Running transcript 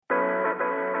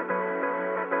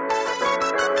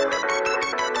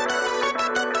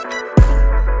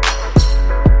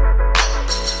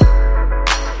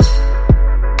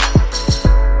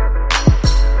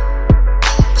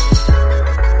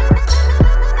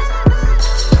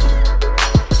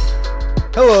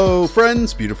Hello,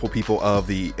 friends, beautiful people of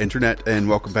the internet, and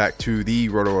welcome back to the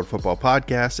Roto World Football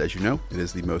Podcast. As you know, it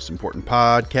is the most important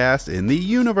podcast in the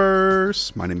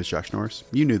universe. My name is Josh Norris.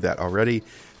 You knew that already,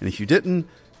 and if you didn't,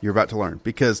 you're about to learn,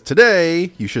 because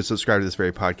today you should subscribe to this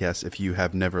very podcast if you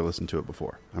have never listened to it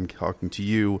before. I'm talking to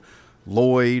you,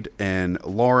 Lloyd and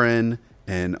Lauren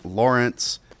and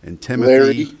Lawrence and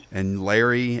Timothy and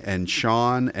Larry and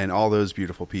Sean and all those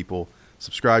beautiful people.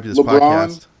 Subscribe to this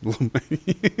podcast.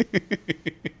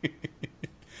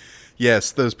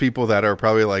 Yes, those people that are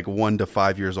probably like 1 to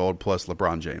 5 years old plus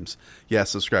LeBron James.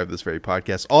 Yes, subscribe to this very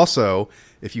podcast. Also,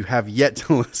 if you have yet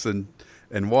to listen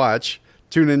and watch,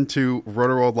 tune into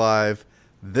Roto World Live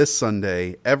this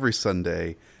Sunday, every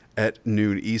Sunday at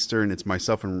noon Eastern. It's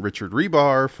myself and Richard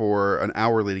Rebar for an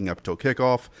hour leading up till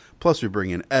kickoff. Plus, we bring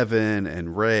in Evan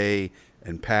and Ray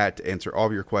and Pat to answer all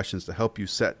of your questions to help you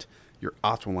set your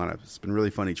optimal lineup. It's been really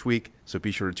fun each week, so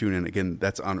be sure to tune in. Again,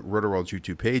 that's on RotoWorld's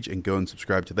YouTube page, and go and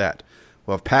subscribe to that.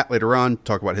 We'll have Pat later on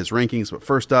talk about his rankings, but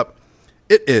first up,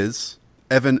 it is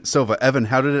Evan Silva. Evan,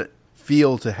 how did it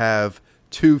feel to have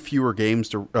two fewer teams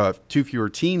to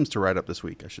write up this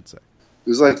week, I should say? It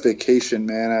was like vacation,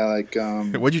 man.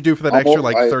 What'd you do for that extra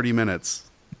 30 minutes?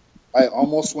 I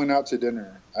almost went out to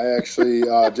dinner. I actually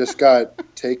just got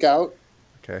takeout.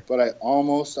 Okay. But I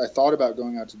thought about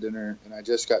going out to dinner, and I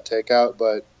just got takeout,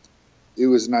 but it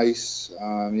was nice.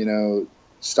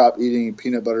 Stop eating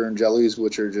peanut butter and jellies,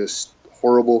 which are just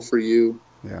horrible for you.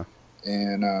 Yeah.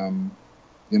 And,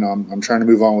 I'm trying to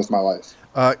move on with my life.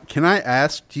 Can I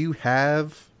ask, do you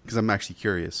have, because I'm actually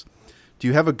curious, do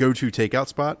you have a go-to takeout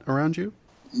spot around you?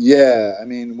 Yeah. I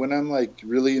mean, when I'm like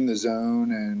really in the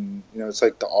zone and, it's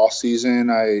like the off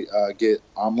season, I get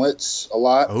omelets a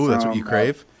lot. Oh, that's what you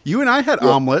crave? You and I had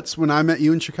omelets when I met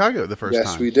you in Chicago the first time.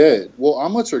 Yes, we did. Well,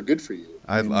 omelets are good for you.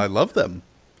 I love them.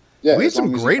 Yeah, we had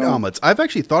some great omelets. I've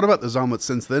actually thought about those omelets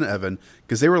since then, Evan,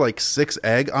 because they were like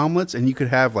 6-egg omelets, and you could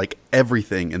have like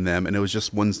everything in them, and it was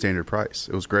just one standard price.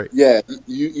 It was great. Yeah,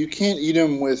 you can't eat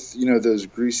them with those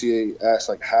greasy ass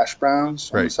like hash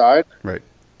browns on the side. Right.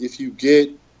 If you get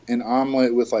an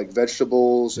omelet with like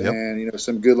vegetables and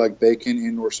some good like bacon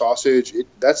and or sausage,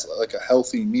 that's like a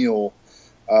healthy meal.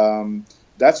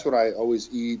 That's what I always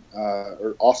eat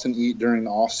or often eat during the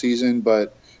off season,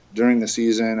 but during the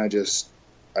season,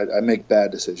 I make bad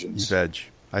decisions. Veg.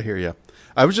 I hear you.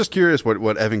 I was just curious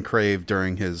what Evan craved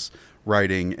during his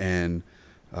writing and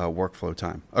workflow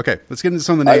time. Okay, let's get into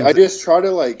some of the names. I just try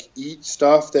to like eat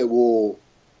stuff that will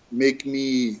make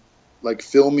me like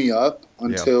fill me up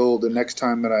until the next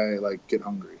time that I like get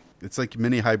hungry. It's like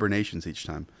mini hibernations each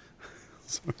time.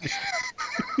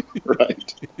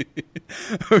 Right.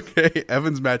 Okay,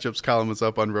 Evan's matchups column is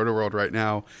up on RotoWorld right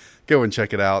now. Go and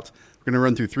check it out. We're going to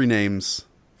run through three names.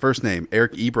 First name,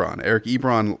 Eric Ebron. Eric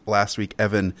Ebron, last week,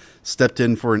 Evan stepped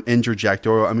in for an injured Jack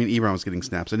Doyle. I mean, Ebron was getting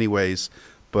snaps anyways,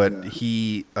 but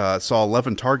he saw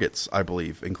 11 targets, I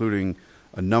believe, including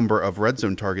a number of red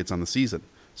zone targets on the season.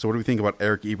 So what do we think about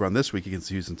Eric Ebron this week against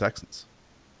the Houston Texans?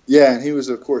 Yeah, and he was,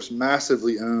 of course,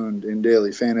 massively owned in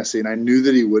daily fantasy, and I knew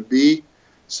that he would be.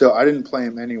 So I didn't play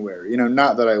him anywhere.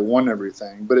 Not that I won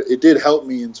everything, but it did help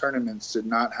me in tournaments to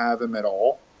not have him at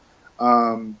all.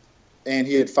 And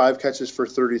he had 5 catches for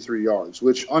 33 yards,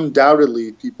 which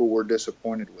undoubtedly people were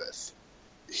disappointed with.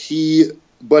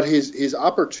 But his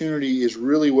opportunity is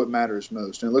really what matters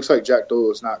most. And it looks like Jack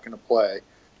Doyle is not going to play.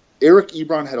 Eric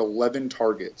Ebron had 11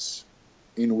 targets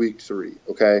in week 3.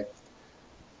 Okay.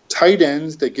 Tight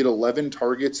ends that get 11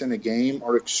 targets in a game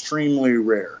are extremely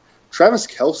rare. Travis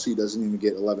Kelce doesn't even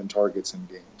get 11 targets in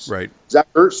games. Right. Zach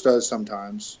Ertz does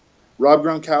sometimes. Rob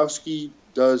Gronkowski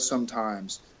does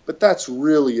sometimes. But that's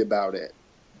really about it.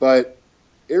 But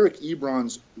Eric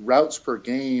Ebron's routes per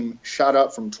game shot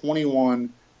up from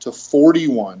 21 to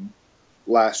 41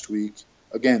 last week.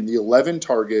 Again, the 11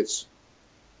 targets.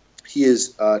 He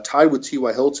is tied with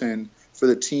T.Y. Hilton for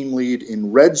the team lead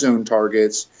in red zone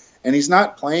targets. And he's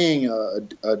not playing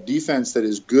a defense that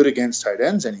is good against tight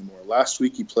ends anymore. Last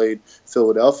week he played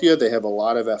Philadelphia. They have a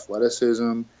lot of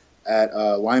athleticism at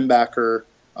linebacker,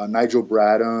 Nigel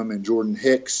Bradham and Jordan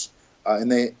Hicks.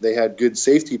 And they had good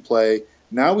safety play.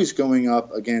 Now he's going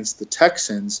up against the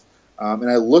Texans. And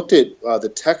I looked at the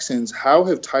Texans. How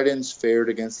have tight ends fared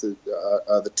against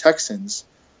the Texans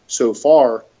so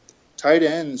far? Tight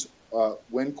ends,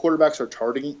 when quarterbacks are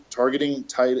targeting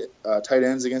tight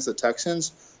ends against the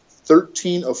Texans,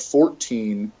 13 of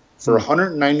 14 for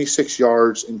 196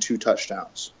 yards and 2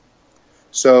 touchdowns.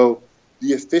 So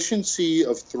the efficiency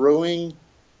of throwing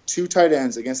 2 tight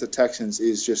ends against the Texans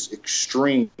is just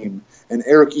extreme. And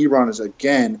Eric Ebron is,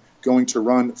 again, going to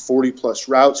run 40-plus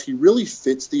routes. He really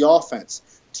fits the offense.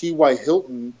 T.Y.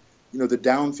 Hilton, the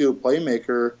downfield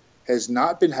playmaker, has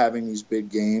not been having these big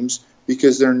games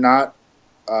because they're not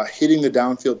hitting the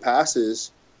downfield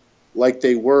passes like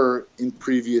they were in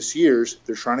previous years.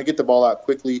 They're trying to get the ball out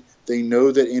quickly. They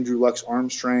know that Andrew Luck's arm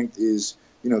strength is,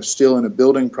 still in a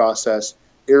building process.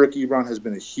 Eric Ebron has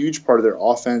been a huge part of their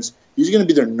offense. He's going to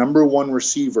be their number 1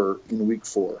 receiver in week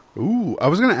 4. Ooh, I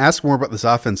was going to ask more about this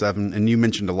offense, Evan, and you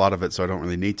mentioned a lot of it, so I don't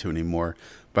really need to anymore.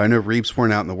 But I know Reeves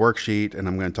pointed out in the worksheet, and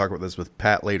I'm going to talk about this with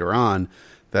Pat later on,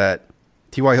 that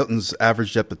T.Y. Hilton's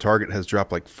average depth of target has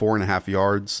dropped like 4.5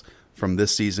 yards from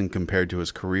this season compared to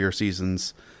his career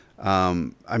seasons.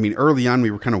 Early on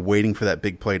we were kind of waiting for that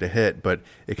big play to hit, but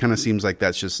it kind of seems like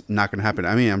that's just not going to happen.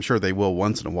 I'm sure they will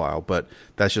once in a while, but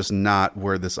that's just not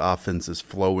where this offense is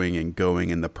flowing and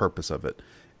going and the purpose of it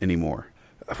anymore.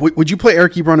 Would you play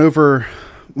Eric Ebron over?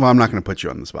 Well, I'm not going to put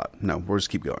you on the spot. No, we'll just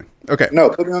keep going. Okay. No,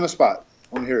 put me on the spot.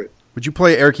 I want to hear it. Would you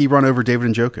play Eric Ebron over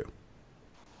David Njoku?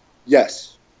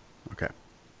 Yes. Okay.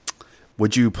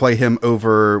 Would you play him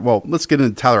over, well, let's get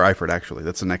into Tyler Eifert, actually.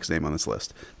 That's the next name on this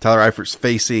list. Tyler Eifert's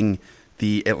facing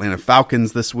the Atlanta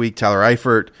Falcons this week. Tyler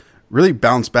Eifert really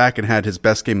bounced back and had his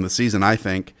best game of the season, I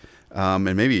think,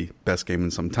 and maybe best game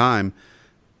in some time,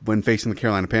 when facing the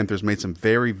Carolina Panthers. Made some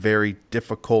very, very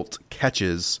difficult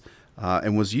catches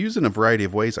and was used in a variety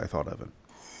of ways, I thought of him.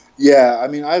 Yeah,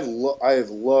 I have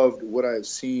loved what I've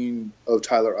seen of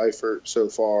Tyler Eifert so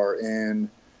far, and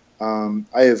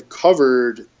I have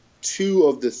covered 2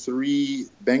 of the 3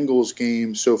 Bengals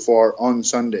games so far on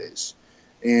Sundays.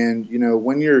 And,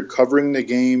 when you're covering the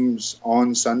games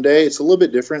on Sunday, it's a little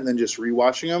bit different than just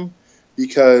rewatching them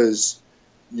because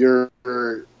you're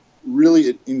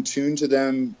really in tune to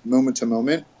them moment to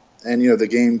moment. And, the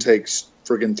game takes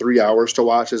friggin' 3 hours to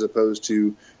watch as opposed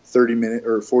to 30 minutes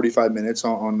or 45 minutes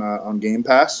on Game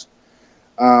Pass.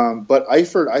 But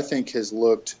Eifert, I think, has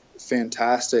looked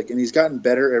fantastic, and he's gotten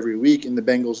better every week, and the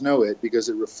Bengals know it because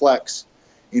it reflects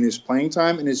in his playing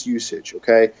time and his usage.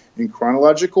 Okay, in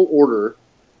chronological order,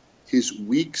 his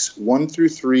weeks 1 through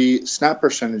 3 snap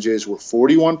percentages were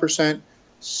 41%,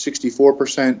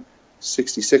 64%,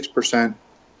 66%.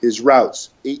 His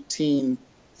routes 18,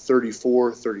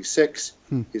 34, 36.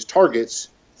 His targets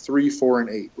 3, 4, and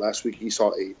 8. Last week he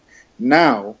saw 8.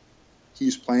 Now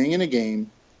he's playing in a game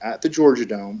at the Georgia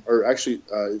Dome, or actually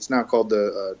it's now called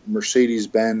the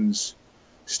Mercedes-Benz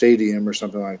Stadium or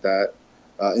something like that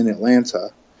in Atlanta.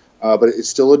 But it's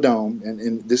still a dome,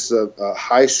 and this is a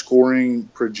high-scoring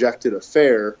projected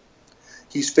affair.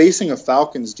 He's facing a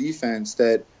Falcons defense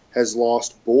that has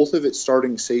lost both of its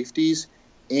starting safeties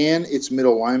and its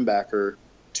middle linebacker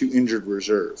to injured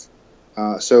reserve.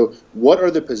 So what are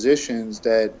the positions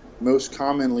that most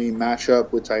commonly match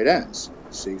up with tight ends?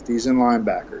 Safeties and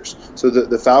linebackers. So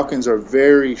the Falcons are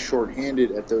very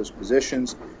shorthanded at those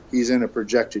positions. He's in a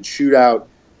projected shootout.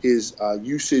 His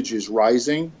usage is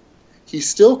rising. He's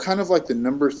still kind of like the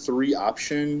number 3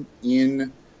 option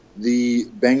in the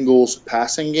Bengals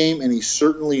passing game, and he's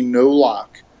certainly no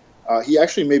lock. He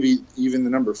actually may be even the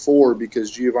number 4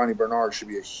 because Giovanni Bernard should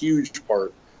be a huge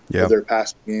part of their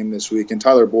passing game this week. And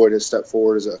Tyler Boyd has stepped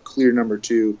forward as a clear number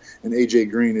 2, and A.J.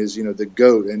 Green is, the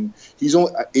GOAT. And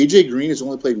A.J. Green has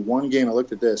only played 1 game. I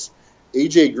looked at this.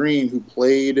 A.J. Green, who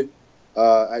played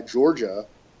at Georgia,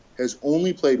 has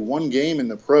only played 1 game in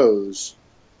the pros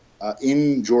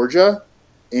in Georgia,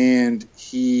 and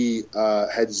he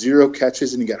had 0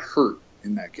 catches, and he got hurt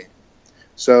in that game.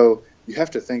 So you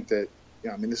have to think that,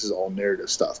 this is all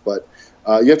narrative stuff, but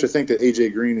you have to think that A.J.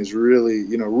 Green is really,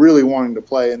 really wanting to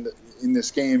play in this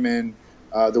game, and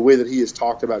the way that he has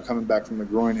talked about coming back from the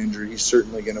groin injury, he's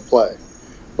certainly going to play.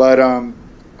 But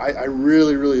I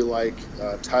really, really like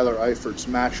Tyler Eifert's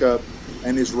matchup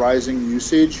and his rising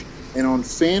usage. And on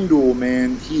FanDuel,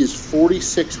 man, he is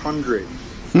 $4,600.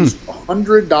 He's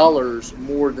 $100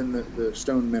 more than the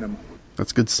Stone minimum.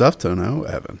 That's good stuff, Tono,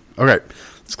 Evan. Okay,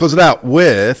 let's close it out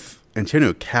with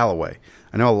Antonio Callaway.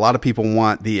 I know a lot of people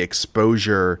want the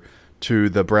exposure to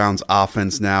the Browns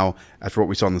offense now after what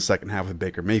we saw in the second half with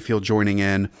Baker Mayfield joining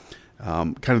in.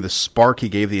 Kind of the spark he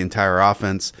gave the entire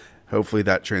offense. Hopefully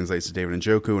that translates to David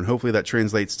Njoku, and hopefully that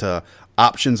translates to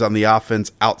options on the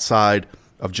offense outside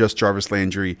of just Jarvis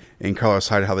Landry and Carlos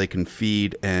Hyde, how they can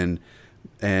feed and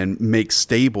make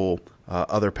stable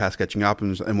other pass-catching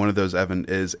options. And one of those, Evan,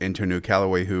 is Antonio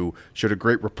Callaway, who showed a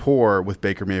great rapport with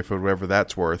Baker Mayfield, whatever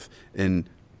that's worth, in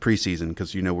preseason,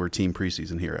 because we're team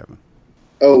preseason here, Evan.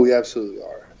 Oh, we absolutely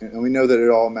are. and we know that it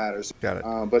all matters. Got it.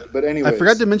 But anyways, I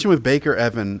forgot to mention with Baker,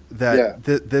 Evan, that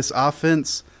Yeah. this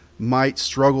offense might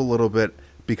struggle a little bit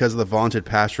because of the vaunted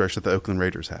pass rush that the Oakland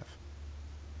Raiders have.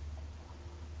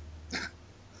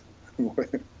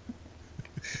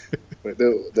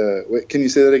 Wait, can you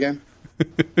say that again?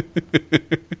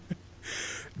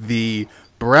 The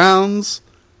Browns'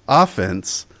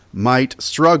 offense might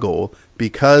struggle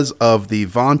because of the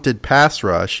vaunted pass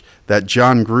rush that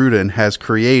John Gruden has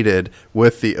created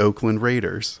with the Oakland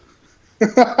Raiders.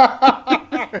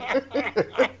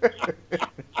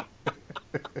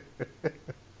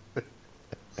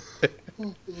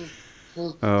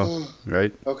 Oh,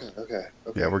 right? Okay.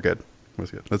 Yeah, we're good.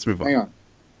 Let's move on. Hang on.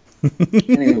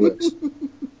 Anyways,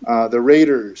 the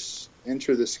Raiders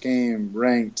enter this game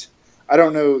ranked. I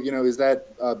don't know. Is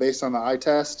that based on the eye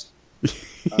test?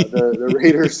 The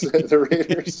Raiders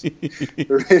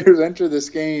enter this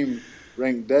game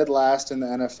ranked dead last in the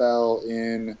NFL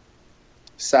in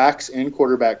sacks and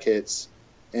quarterback hits,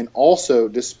 and also,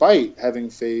 despite having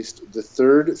faced the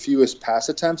third fewest pass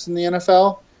attempts in the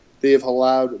NFL, they have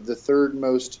allowed the third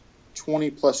most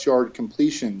 20-plus yard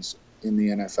completions in the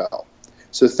NFL.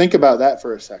 So think about that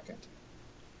for a second.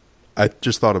 I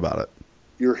just thought about it.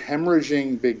 You're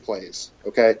hemorrhaging big plays,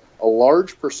 okay? A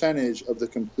large percentage of the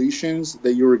completions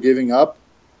that you were giving up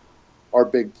are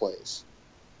big plays.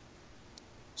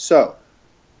 So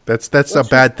that's a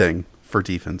bad thing for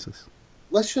defenses.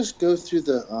 Let's just go through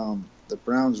the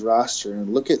Browns roster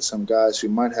and look at some guys who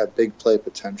might have big play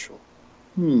potential.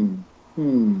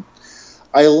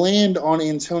 I land on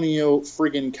Antonio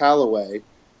friggin' Callaway,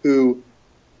 who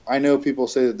I know people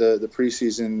say that the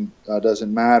preseason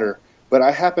doesn't matter, but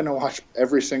I happen to watch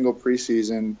every single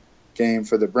preseason game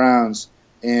for the Browns,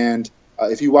 and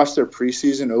if you watch their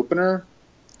preseason opener,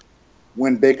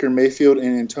 when Baker Mayfield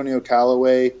and Antonio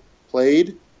Callaway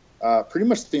played, pretty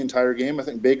much the entire game, I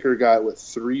think Baker got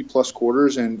 3+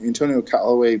 quarters, and Antonio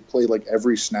Callaway played like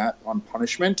every snap on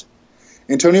punishment.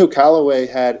 Antonio Callaway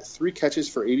had 3 catches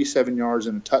for 87 yards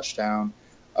and a touchdown.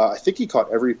 I think he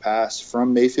caught every pass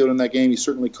from Mayfield in that game. He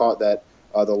certainly caught the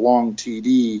long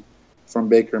TD from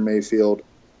Baker Mayfield.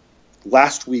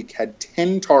 Last week had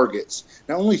 10 targets.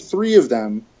 Now, only 3 of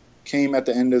them came at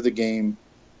the end of the game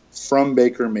from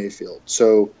Baker Mayfield.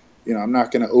 So, I'm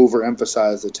not going to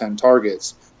overemphasize the 10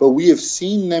 targets, but we have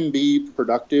seen them be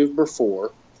productive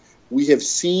before. We have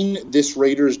seen this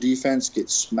Raiders defense get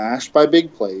smashed by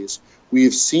big plays. We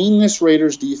have seen this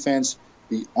Raiders defense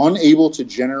be unable to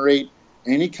generate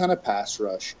any kind of pass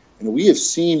rush. And we have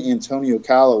seen Antonio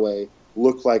Callaway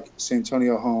look like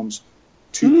Santonio Holmes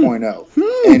 2.0.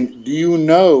 And do you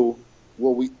know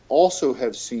what we also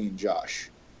have seen, Josh?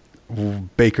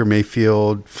 Baker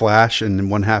Mayfield flash in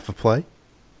one half of play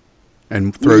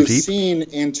and throw deep? We've seen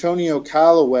Antonio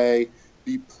Callaway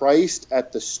be priced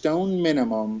at the stone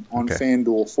minimum on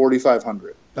FanDuel,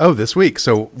 $4,500. Oh, this week.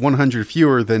 So 100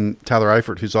 fewer than Tyler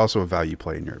Eifert, who's also a value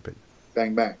play in your opinion.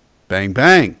 Bang, bang. Bang,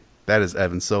 bang. That is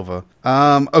Evan Silva.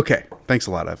 Okay. Thanks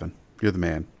a lot, Evan. You're the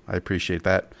man. I appreciate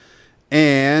that.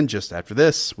 And just after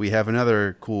this, we have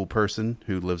another cool person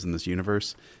who lives in this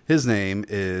universe. His name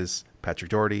is Patrick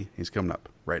Doherty. He's coming up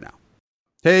right now.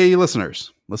 Hey,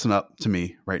 listeners, listen up to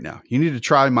me right now. You need to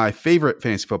try my favorite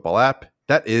fantasy football app.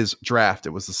 That is Draft.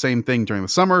 It was the same thing during the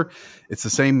summer. It's the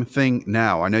same thing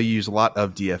now. I know you use a lot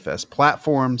of DFS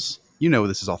platforms. You know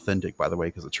this is authentic, by the way,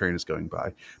 because the train is going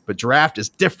by. But Draft is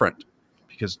different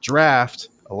because Draft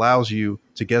allows you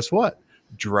to, guess what?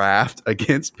 Draft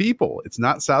against people. It's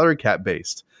not salary cap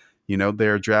based.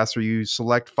 There are drafts where you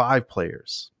select 5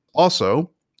 players.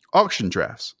 Also, auction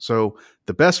drafts. So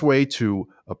the best way to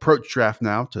approach draft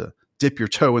now, to dip your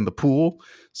toe in the pool,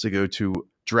 is to go to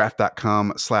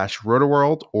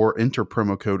draft.com/rotoworld or enter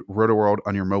promo code rotoworld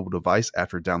on your mobile device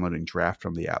after downloading Draft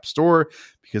from the App Store,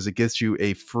 because it gets you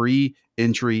a free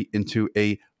entry into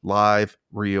a live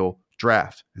real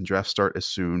draft, and drafts start as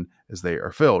soon as they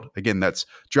are filled. Again, that's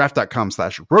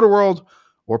draft.com/rotoworld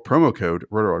or promo code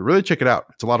rotoworld. Really check it out.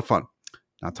 It's a lot of fun.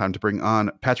 Now time to bring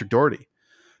on Patrick Doherty.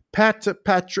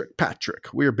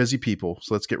 Patrick, we are busy people,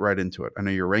 so let's get right into it. I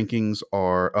know your rankings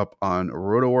are up on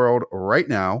RotoWorld right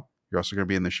now. You're also going to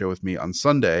be in the show with me on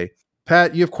Sunday.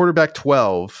 Pat, you have quarterback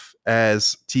 12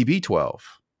 as TB12.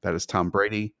 That is Tom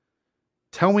Brady.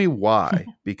 Tell me why,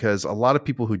 because a lot of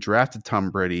people who drafted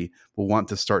Tom Brady will want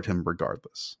to start him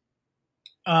regardless.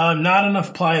 Not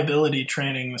enough pliability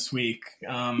training this week.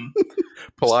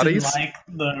 Pilates?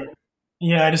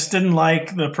 I just didn't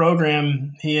like the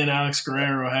program he and Alex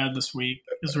Guerrero had this week.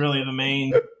 Is really the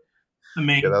main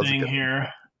thing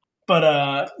here.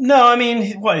 But no, I mean,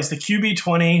 he's the QB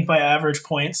 20 by average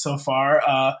points so far.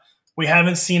 we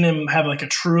haven't seen him have like a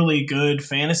truly good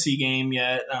fantasy game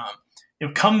yet.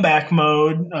 Comeback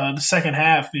mode, the second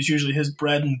half is usually his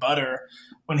bread and butter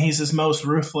when he's his most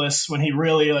ruthless, when he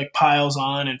really like piles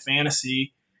on in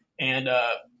fantasy. And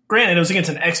granted, it was against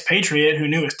an expatriate who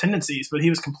knew his tendencies, but he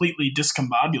was completely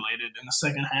discombobulated in the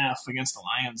second half against the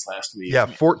Lions last week. Yeah,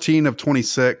 14 of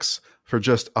 26 for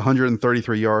just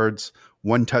 133 yards,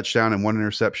 1 touchdown and 1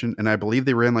 interception. And I believe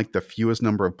they ran like the fewest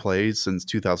number of plays since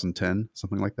 2010,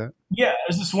 something like that. Yeah,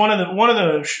 it's just one of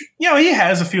the he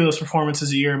has a few of those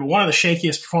performances a year, but one of the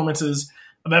shakiest performances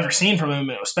I've ever seen from him,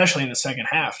 especially in the second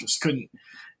half. Just couldn't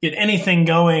get anything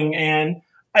going. And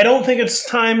I don't think it's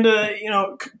time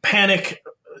to, panic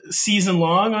season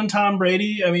long on Tom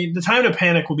Brady. I mean, the time to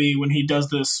panic will be when he does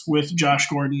this with Josh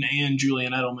Gordon and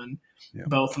Julian Edelman,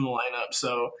 both in the lineup.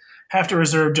 So have to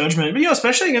reserve judgment. But,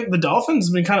 especially the Dolphins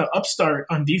have been kind of upstart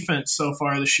on defense so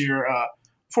far this year.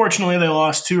 Fortunately, they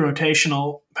lost 2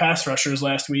 rotational pass rushers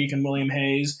last week in William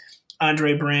Hayes,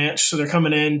 Andre Branch. So they're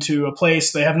coming into a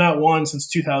place they have not won since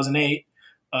 2008,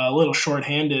 a little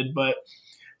shorthanded. But,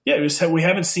 yeah, we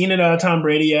haven't seen it out of Tom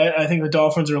Brady yet. I think the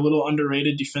Dolphins are a little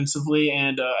underrated defensively,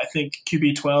 and I think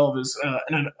QB12 is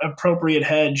an appropriate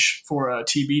hedge for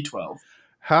TB12.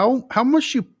 How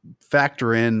much you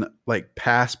factor in like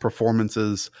past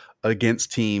performances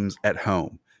against teams at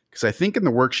home? Because I think in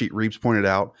the worksheet, Reeves pointed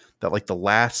out that like the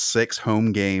last 6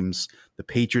 home games, the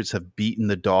Patriots have beaten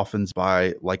the Dolphins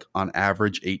by like on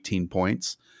average 18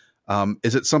 points.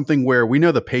 Is it something where we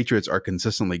know the Patriots are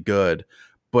consistently good,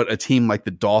 but a team like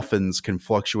the Dolphins can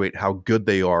fluctuate how good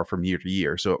they are from year to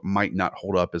year, so it might not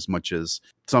hold up as much as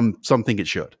some think it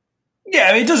should? Yeah,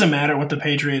 I mean, it doesn't matter what the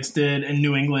Patriots did in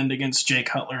New England against Jay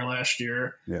Cutler last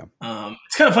year. Yeah,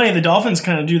 it's kind of funny. The Dolphins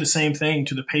kind of do the same thing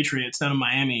to the Patriots down in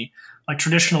Miami. Like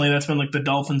traditionally, that's been like the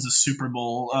Dolphins' Super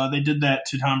Bowl. They did that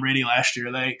to Tom Brady last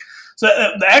year.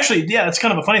 Actually, that's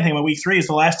kind of a funny thing about Week 3 is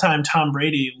the last time Tom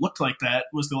Brady looked like that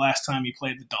was the last time he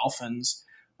played the Dolphins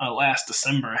last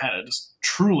December. Had a just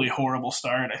truly horrible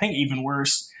start. I think even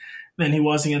worse than he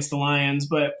was against the Lions,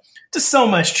 but just so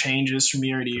much changes from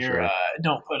year to year. Sure.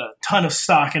 Don't put a ton of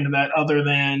stock into that other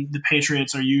than the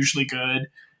Patriots are usually good,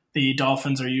 the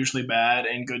Dolphins are usually bad,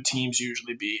 and good teams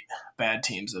usually beat bad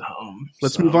teams at home.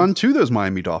 Let's move on to those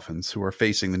Miami Dolphins who are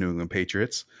facing the New England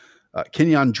Patriots.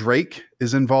 Kenyan Drake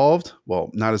is involved. Well,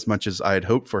 not as much as I had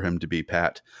hoped for him to be,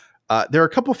 Pat. There are a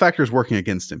couple factors working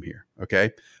against him here,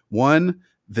 okay? One,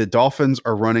 the Dolphins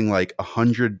are running like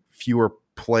 100 fewer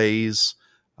plays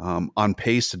on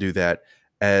pace to do that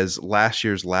as last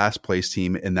year's last place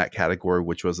team in that category,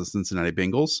 which was the Cincinnati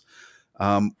Bengals.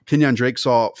 Kenyan Drake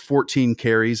saw 14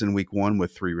 carries in week 1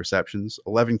 with 3 receptions,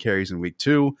 11 carries in week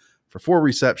 2 for 4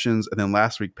 receptions. And then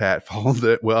last week, Pat followed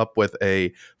it up with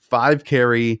a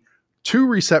 5-carry,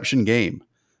 2-reception game.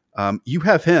 You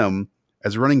have him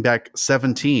as running back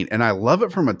 17, and I love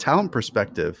it from a talent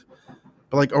perspective.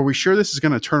 But like, are we sure this is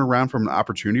going to turn around from an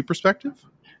opportunity perspective?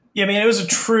 Yeah, I mean, it was a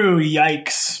true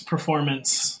yikes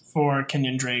performance for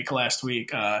Kenyan Drake last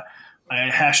week. I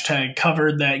hashtag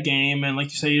covered that game, and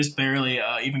like you say, he just barely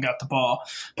even got the ball.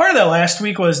 Part of that last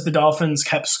week was the Dolphins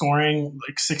kept scoring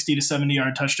like 60 to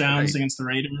 70-yard touchdowns against the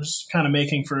Raiders, kind of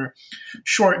making for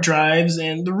short drives.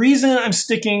 And the reason I'm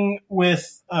sticking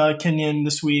with Kenyan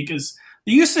this week is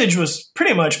the usage was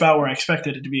pretty much about where I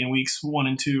expected it to be in weeks 1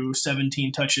 and 2,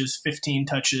 17 touches, 15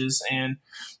 touches. And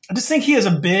I just think he has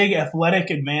a big athletic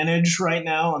advantage right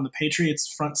now on the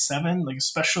Patriots front 7, like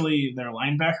especially their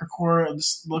linebacker core. It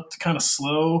just looked kind of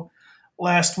slow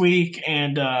last week.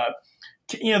 And,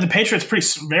 the Patriots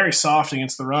very soft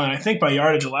against the run. I think by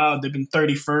yardage allowed, they've been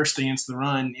 31st against the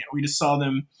run. We just saw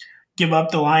them give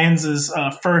up the Lions'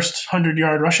 first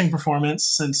 100-yard rushing performance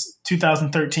since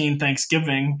 2013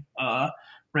 Thanksgiving.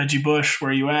 Reggie Bush,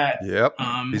 where you at? Yep,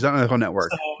 he's on the whole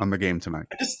network on the game tonight.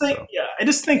 I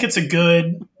just think it's a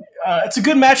good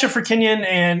matchup for Kenyan.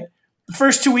 And the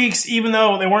first 2 weeks, even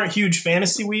though they weren't huge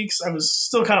fantasy weeks, I was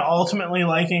still kind of ultimately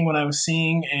liking what I was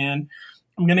seeing, and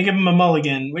I'm going to give him a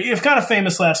mulligan. We have kind of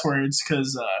famous last words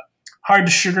because hard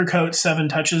to sugarcoat 7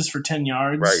 touches for 10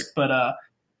 yards, right? But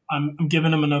I'm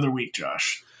giving him another week,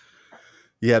 Josh.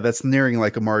 Yeah, that's nearing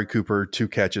like Amari Cooper 2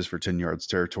 catches for 10 yards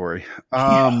territory.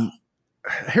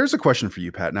 Here's a question for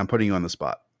you, Pat, and I'm putting you on the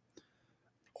spot.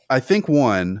 I think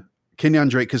one,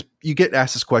 Kenyan Drake, because you get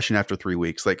asked this question after 3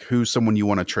 weeks, like who's someone you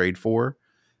want to trade for?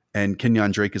 And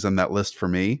Kenyan Drake is on that list for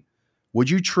me. Would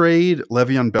you trade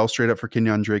Le'Veon Bell straight up for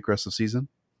Kenyan Drake rest of the season?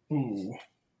 Ooh.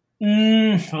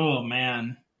 Oh,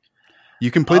 man.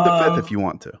 You can plead the 5th if you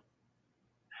want to.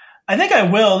 I think I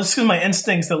will, just because my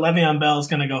instincts that Le'Veon Bell is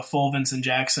going to go full Vincent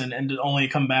Jackson and to only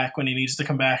come back when he needs to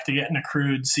come back to get an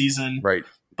accrued season. Right.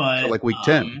 But so like week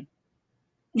 10.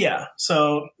 Yeah.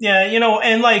 So yeah,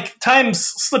 and like time's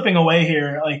slipping away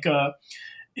here. Like,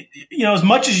 as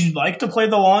much as you'd like to play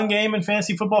the long game in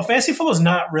fantasy football is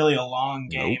not really a long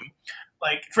game. Nope.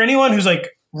 Like for anyone who's like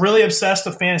really obsessed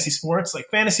with fantasy sports, like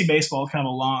fantasy baseball is kind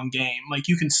of a long game. Like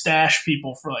you can stash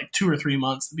people for like 2 or 3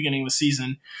 months at the beginning of the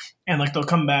season, and like they'll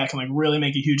come back and like really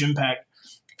make a huge impact.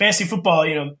 Fantasy football,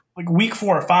 like week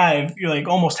 4 or 5, you're like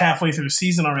almost halfway through the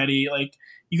season already. Like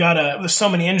there's so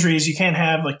many injuries, you can't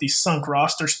have like these sunk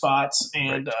roster spots.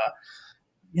 And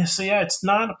it's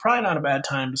probably not a bad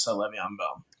time to sell Le'Veon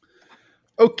Bell.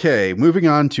 Okay, moving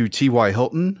on to T.Y.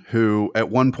 Hilton, who at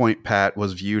one point, Pat,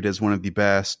 was viewed as one of the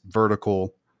best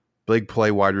vertical big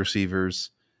play wide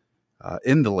receivers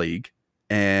in the league.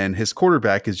 And his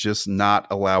quarterback is just not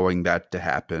allowing that to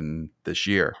happen this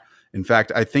year. In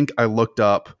fact, I think I looked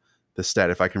up the stat,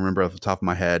 if I can remember off the top of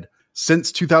my head.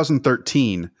 Since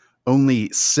 2013, only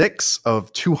 6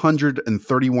 of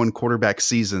 231 quarterback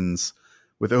seasons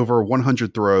with over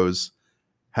 100 throws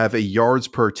have a yards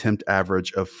per attempt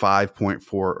average of 5.4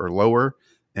 or lower.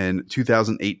 And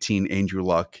 2018, Andrew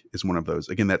Luck is one of those.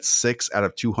 Again, that's 6 out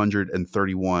of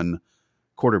 231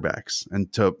 quarterbacks.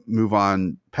 And to move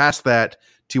on past that,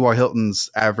 T.Y. Hilton's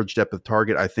average depth of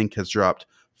target, I think, has dropped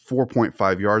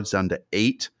 4.5 yards down to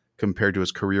 8 compared to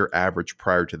his career average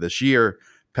prior to this year.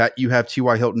 Pat, you have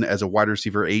T.Y. Hilton as a wide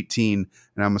receiver 18,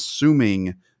 and I'm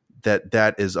assuming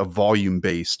that is a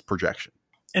volume-based projection.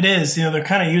 It is. They're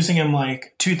kind of using him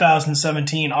like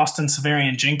 2017 Austin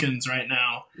Severian Jenkins right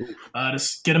now.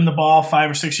 Just get him the ball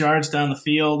 5 or 6 yards down the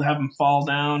field, have him fall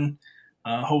down,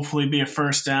 hopefully be a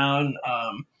first down.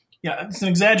 It's an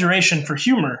exaggeration for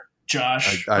humor,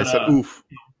 Josh. I said oof.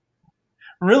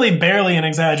 Really barely an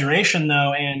exaggeration,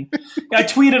 though. And I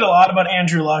tweeted a lot about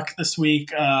Andrew Luck this week.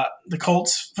 The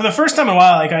Colts, for the first time in a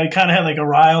while, like I kind of had like a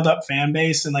riled up fan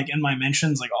base and like in my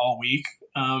mentions like all week.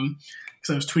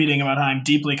 Because I was tweeting about how I'm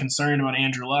deeply concerned about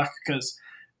Andrew Luck because,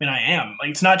 I am. Like,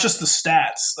 it's not just the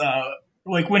stats.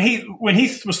 Like, when he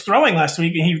was throwing last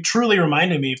week, he truly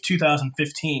reminded me of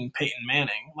 2015 Peyton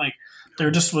Manning. Like, there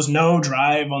just was no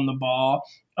drive on the ball.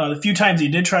 The few times he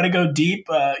did try to go deep,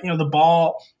 the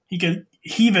ball, he could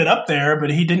heave it up there,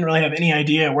 but he didn't really have any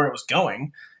idea where it was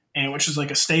going, and which is like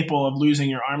a staple of losing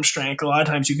your arm strength. A lot of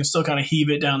times you can still kind of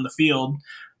heave it down the field,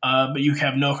 but you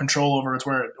have no control over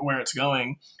where it's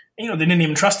going. They didn't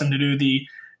even trust him to do the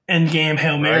end game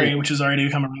Hail Mary, right, which has already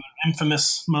become an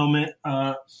infamous moment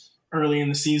early in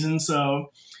the season.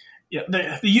 So,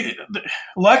 the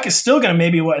Luck is still going to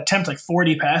maybe attempt like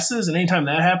 40 passes, and anytime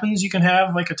that happens, you can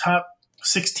have like a top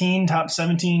 16, top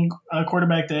 17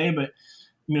 quarterback day. But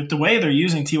the way they're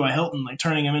using T.Y. Hilton, like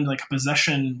turning him into like a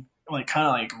possession, like kind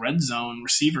of like red zone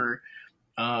receiver.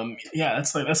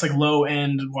 That's like low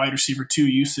end wide receiver 2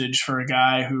 usage for a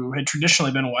guy who had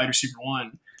traditionally been a wide receiver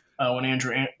 1.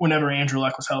 Whenever Andrew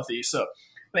Luck was healthy. So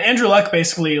Andrew Luck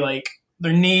basically, like,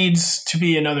 there needs to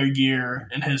be another gear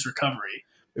in his recovery.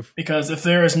 Because if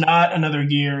there is not another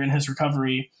gear in his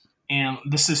recovery and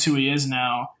this is who he is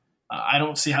now, I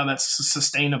don't see how that's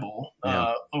sustainable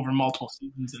over multiple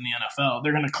seasons in the NFL.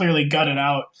 They're going to clearly gut it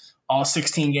out all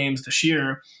 16 games this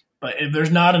year. But if there's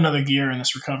not another gear in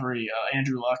this recovery,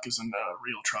 Andrew Luck is in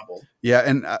real trouble. Yeah,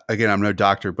 and again, I'm no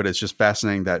doctor, but it's just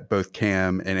fascinating that both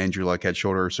Cam and Andrew Luck had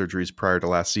shoulder surgeries prior to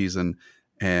last season.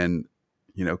 And,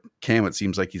 Cam, it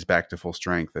seems like he's back to full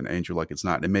strength, and Andrew Luck, it's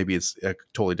not. And maybe it's a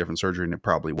totally different surgery, and it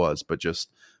probably was, but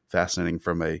just fascinating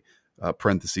from a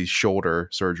parentheses shoulder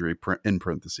surgery in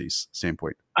parentheses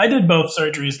standpoint. I did both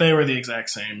surgeries. They were the exact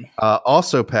same.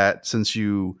 Also, Pat, since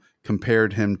you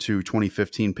compared him to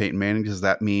 2015 Peyton Manning, does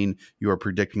that mean you are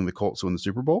predicting the Colts to win the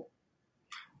Super Bowl?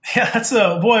 Yeah,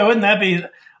 wouldn't that be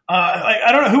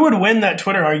I don't know who would win that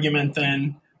Twitter argument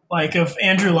then. Like if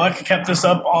Andrew Luck kept this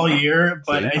up all year,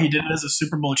 but he did it as a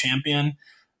Super Bowl champion,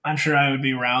 I'm sure I would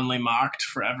be roundly mocked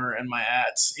forever in my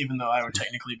ads, even though I would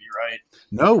technically be right.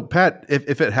 No, Pat,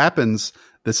 if it happens,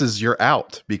 this is your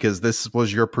out because this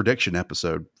was your prediction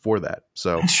episode for that.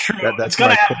 So that's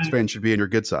why Colts fans should be on your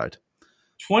good side.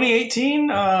 2018,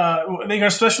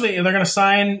 they're going to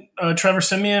sign Trevor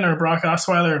Siemian or Brock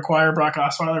Osweiler, acquire Brock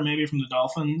Osweiler maybe from the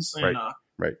Dolphins, and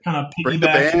kind of bring the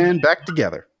band back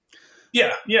together.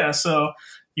 Yeah. So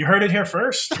you heard it here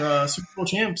first. Super Bowl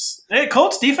champs. Hey,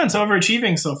 Colts defense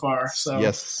overachieving so far. So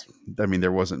yes,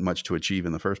 there wasn't much to achieve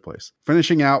in the first place.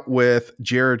 Finishing out with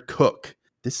Jared Cook.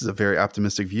 This is a very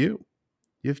optimistic view.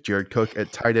 You have Jared Cook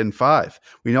at tight end 5.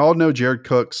 We all know Jared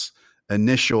Cook's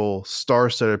initial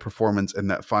star-studded performance in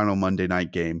that final Monday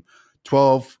night game.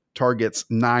 12 targets,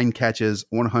 9 catches,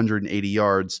 180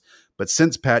 yards. But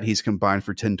since, Pat, he's combined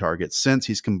for 10 targets, since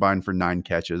he's combined for 9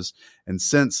 catches, and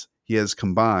since he has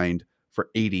combined for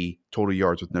 80 total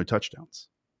yards with no touchdowns.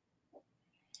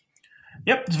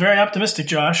 Yep, it's very optimistic,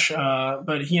 Josh.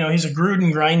 But he's a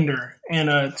Gruden grinder,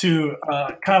 and to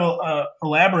kind of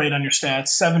elaborate on your stats,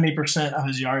 70% of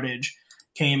his yardage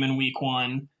came in week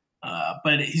 1.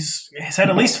 But he's had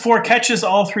at least 4 catches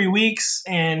all 3 weeks,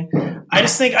 and I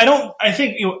think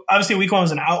obviously week 1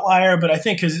 was an outlier, but I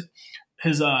think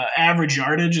his average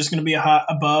yardage is going to be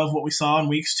above what we saw in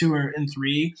weeks 2 and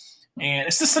 3, and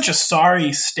it's just such a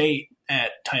sorry state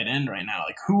at tight end right now.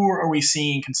 Like, who are we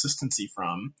seeing consistency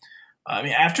from? I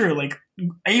mean,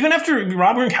 even after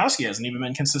Rob Gronkowski hasn't even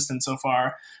been consistent so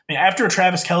far. I mean, after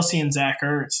Travis Kelce and Zach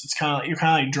Ertz, it's you're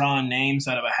kind of like drawing names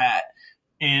out of a hat,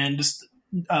 and just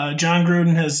John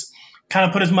Gruden has kind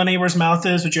of put his money where his mouth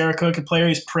is with Jared Cook, a player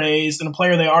he's praised, and a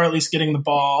player they are at least getting the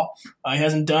ball. He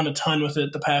hasn't done a ton with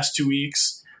it the past 2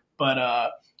 weeks,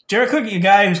 but Jared Cook, a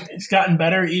guy who's gotten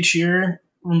better each year,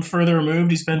 further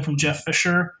removed he's been from Jeff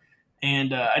Fisher,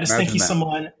 and I just think he's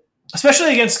someone,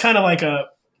 especially against kind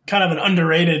of an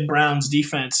underrated Browns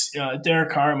defense. Derek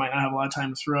Carr might not have a lot of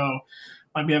time to throw.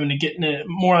 Might be having to get in it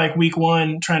more like week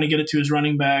 1, trying to get it to his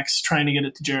running backs, trying to get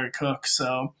it to Jared Cook.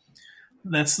 So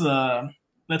that's the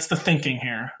thinking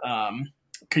here.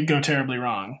 Could go terribly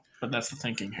wrong, but that's the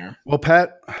thinking here. Well,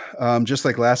 Pat, just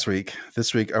like last week,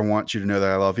 this week I want you to know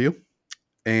that I love you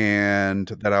and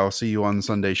that I will see you on the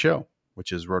Sunday show,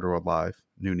 which is Roto-World Live,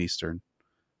 noon Eastern.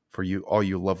 For you, all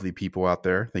you lovely people out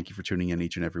there, thank you for tuning in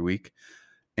each and every week.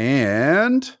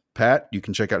 And Pat, you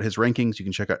can check out his rankings. You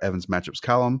can check out Evan's matchups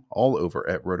column all over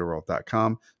at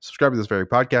rotoworld.com. Subscribe to this very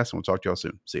podcast, and we'll talk to y'all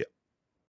soon. See ya.